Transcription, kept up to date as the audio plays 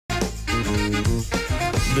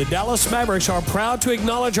The Dallas Mavericks are proud to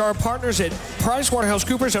acknowledge our partners at PriceWaterhouse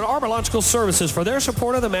Coopers and Arborilogical Services for their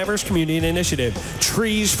support of the Mavericks Community Initiative,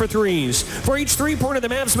 Trees for Threes. For each 3-pointer the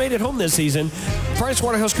Mavs made at home this season,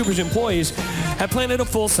 PriceWaterhouse Coopers employees have planted a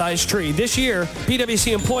full-size tree. This year,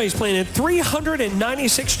 PWC employees planted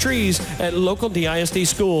 396 trees at local DISD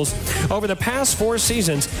schools. Over the past 4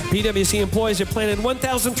 seasons, PWC employees have planted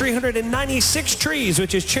 1,396 trees,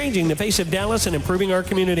 which is changing the face of Dallas and improving our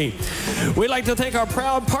community. We'd like to thank our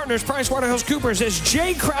proud partners, PriceWaterhouse Coopers, as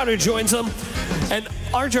Jay Crowder joins them, and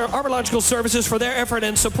Arborilogical Services for their effort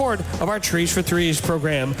and support of our Trees for Threes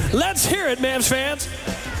program. Let's hear it, Mavs fans.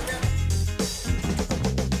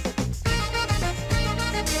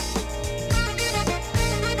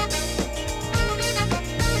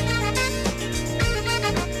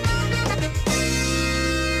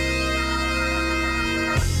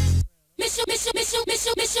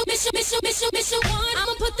 Mission one.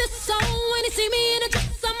 I'ma put the